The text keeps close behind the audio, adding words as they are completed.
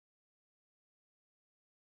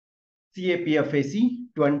CAPFAC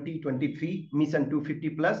 2023 Mission 250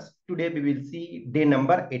 Plus. Today we will see day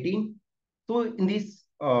number 18. So in this,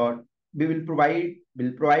 we will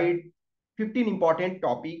provide 15 important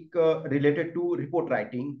topic related to report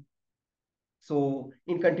writing. So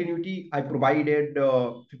in continuity, I provided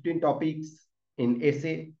 15 topics in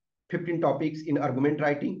essay, 15 topics in argument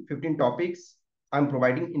writing, 15 topics I'm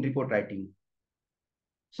providing in report writing.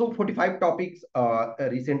 So 45 topics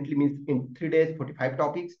recently, means in 3 days, 45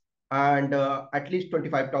 topics, and at least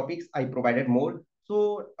 25 topics I provided more.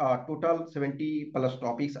 So total 70 plus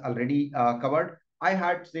topics already covered. I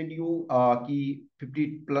had said you ki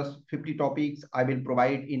 50 plus 50 topics I will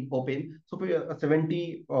provide in open. So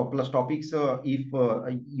 70 plus topics, if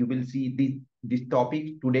you will see this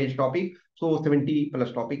topic, today's topic. So 70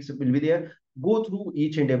 plus topics will be there. Go through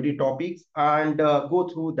each and every topics and go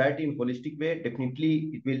through that in holistic way.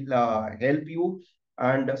 Definitely it will help you.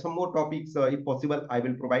 And some more topics, if possible, I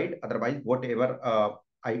will provide. Otherwise, whatever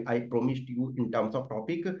I promised you in terms of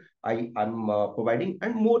topic, I am providing.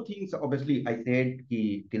 And more things, obviously, I said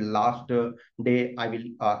ki, till last day, I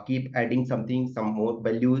will keep adding something, some more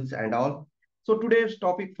values and all. So today's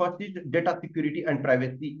topic first is data security and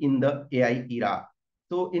privacy in the AI era.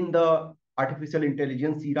 So in the artificial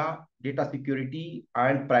intelligence era, data security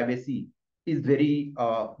and privacy is very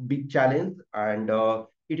big challenge, and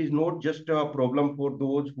it is not just a problem for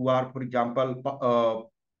those who are, for example,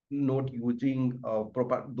 not using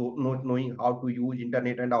proper, not knowing how to use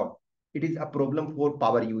internet and all. It is a problem for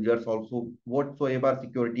power users also. Whatsoever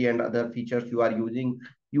security and other features you are using,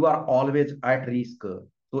 you are always at risk.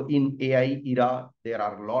 So in AI era, there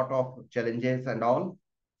are a lot of challenges and all.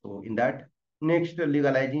 So in that, next,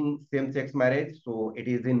 legalizing same-sex marriage. So it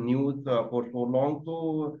is in news for so long.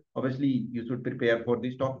 So obviously, you should prepare for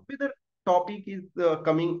this topic. Whether topic is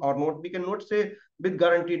coming or not, we cannot say with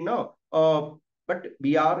guaranteed now. But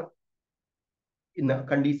we are in a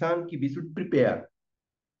condition that we should prepare.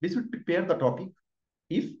 We should prepare the topic.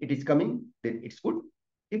 If it is coming, then it's good.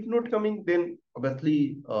 If not coming, then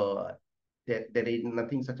obviously there is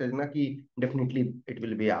nothing such as na ki definitely it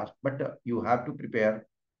will be asked. But you have to prepare.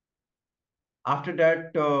 After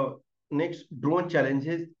that, next, drone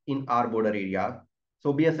challenges in our border areas.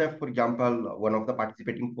 So BSF, for example, one of the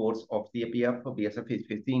participating force of CAPF, BSF is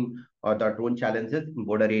facing the drone challenges in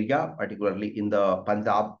border area, particularly in the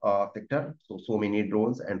Punjab sector. So many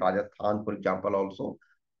drones, and Rajasthan, for example, also.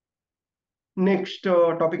 Next,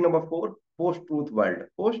 topic number 4, post-truth world.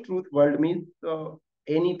 Post-truth world means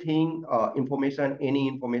anything, information, any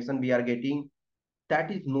information we are getting that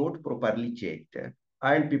is not properly checked,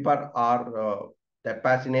 and people are that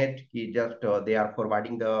passionate कि just they are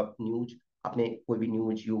forwarding the news. अपने कोई भी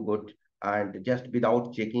news you got, and just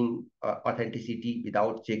without checking authenticity,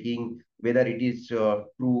 without checking whether it is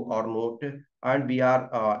true or not, and we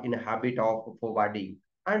are in a habit of forwarding.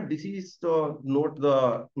 And this is not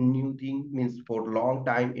the new thing, means for a long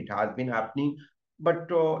time it has been happening. But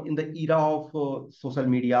in the era of social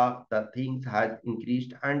media, the things has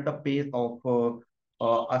increased, and the pace of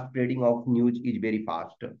a spreading of news is very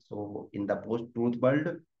fast. So in the post-truth world,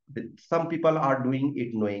 some people are doing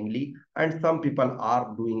it knowingly, and some people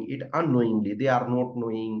are doing it unknowingly. They are not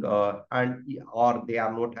knowing, and or they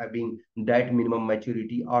are not having that minimum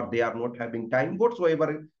maturity, or they are not having time.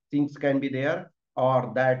 Whatsoever things can be there,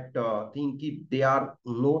 or that thing if they are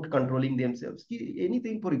not controlling themselves.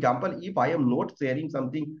 Anything, for example, if I am not sharing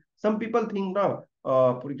something, some people think now.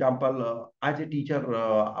 For example, as a teacher,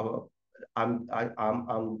 I'm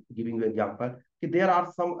giving you an example. There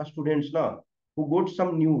are some students now who got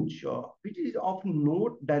some news which is of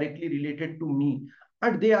not directly related to me,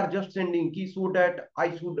 and they are just sending key so that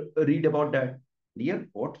I should read about that. Dear,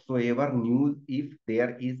 whatsoever news, if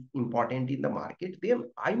there is important in the market, then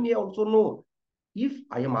I may also know. If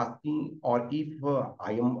I am asking, or if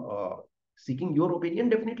I am seeking your opinion,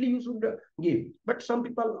 definitely you should give. But some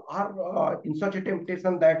people are in such a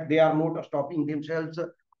temptation that they are not stopping themselves,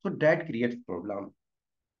 so that creates problem.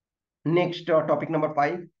 Next, topic number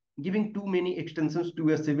 5, giving too many extensions to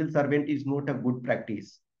a civil servant is not a good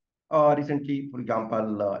practice. Recently, for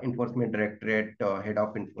example, Enforcement Directorate, head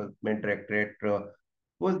of Enforcement Directorate,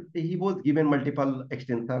 was given multiple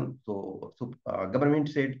extensions. So government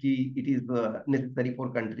said कि it is necessary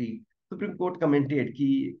for country. Supreme Court commented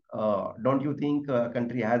कि don't you think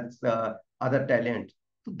country has other talent?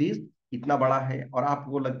 तो देश इतना बड़ा है और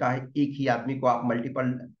आपको लगता है एक ही आदमी को आप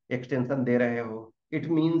मल्टीपल एक्सटेंशन दे रहे हो, इट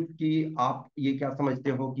मीन्स कि आप ये क्या समझते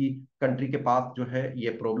हो कि कंट्री के पास जो है ये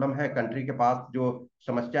प्रॉब्लम है, कंट्री के पास जो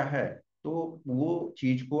समस्या है, तो वो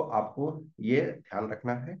चीज को आपको ये ध्यान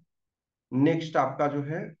रखना है। नेक्स्ट आपका जो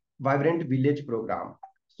है वाइब्रेंट विलेज प्रोग्राम।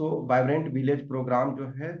 सो वाइब्रेंट विलेज प्रोग्राम जो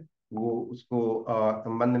है वो उसको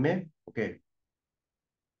संबंध में। Okay,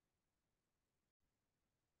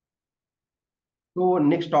 so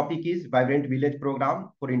next topic is vibrant village program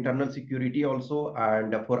for internal security also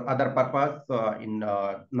and for other purpose in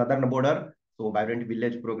northern border. So vibrant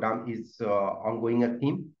village program is ongoing a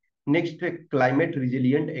theme. Next, climate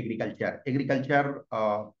resilient agriculture. Agriculture,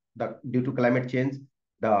 the due to climate change,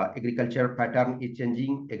 the agriculture pattern is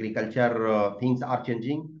changing. Agriculture things are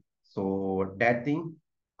changing. So that thing.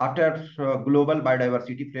 After global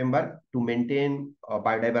biodiversity framework to maintain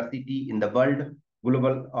biodiversity in the world,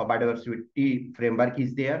 global biodiversity framework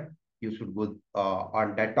is there. You should go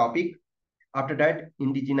on that topic. After that,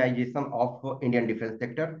 indigenization of Indian defense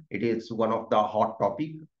sector. It is one of the hot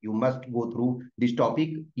topic. You must go through this topic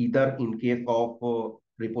either in case of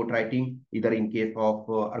report writing, either in case of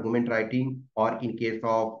argument writing, or in case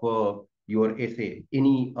of your essay.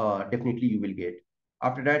 Any definitely you will get.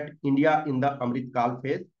 After that, India in the Amrit Kal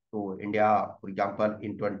phase. So India, for example,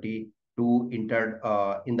 in 22 entered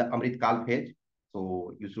in the Amrit Kal phase.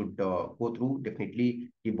 So you should go through definitely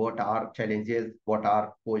what are challenges, what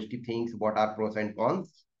are positive things, what are pros and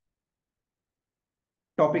cons.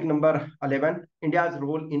 Topic number 11, India's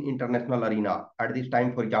role in international arena. At this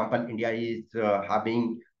time, for example, India is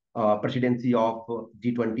having presidency of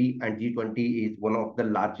G20, and G20 is one of the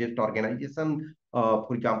largest organization,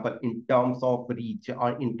 for example, in terms of reach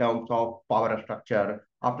or in terms of power structure.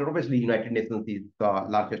 After obviously, United Nations is the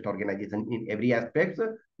largest organization in every aspect,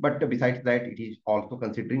 but besides that, it is also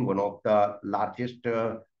considering one of the largest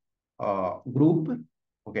group.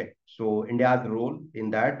 Okay, so India's role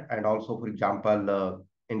in that, and also, for example,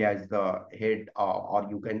 India is the head, or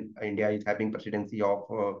you can, India is having presidency of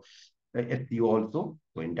SCO also.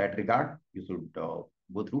 So in that regard, you should go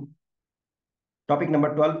through. Topic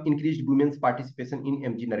number 12, increased women's participation in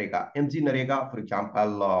MG Narega. MG Narega, for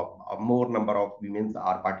example, more number of women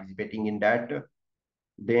are participating in that.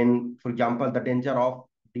 Then, for example, the danger of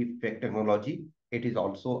deep fake technology. It is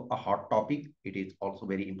also a hot topic. It is also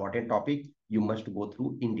very important topic. You must go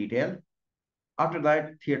through in detail. After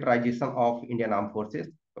that, theaterization of Indian Armed Forces.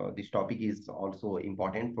 This topic is also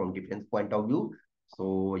important from defense point of view.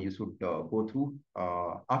 So you should go through.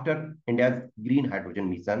 After India's green hydrogen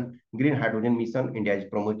mission. Green hydrogen mission, India is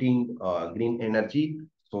promoting green energy.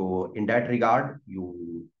 So in that regard,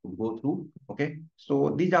 you go through. Okay.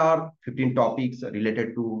 So these are 15 topics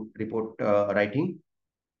related to report writing.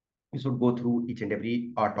 You should go through each and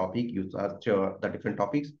every topic. You search the different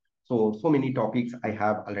topics. So many topics I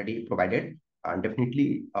have already provided, and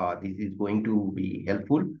definitely this is going to be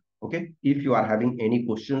helpful. Okay. If you are having any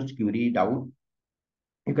questions, query, doubt,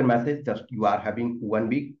 you can message. Just you are having 1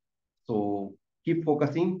 week, so keep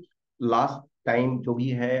focusing. Last time जो भी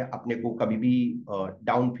है, अपने को कभी भी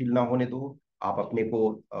down feel ना होने दो. आप अपने को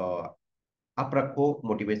अप रखो,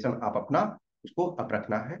 मोटिवेशन आप अपना उसको अप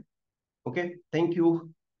रखना है. Okay, thank you.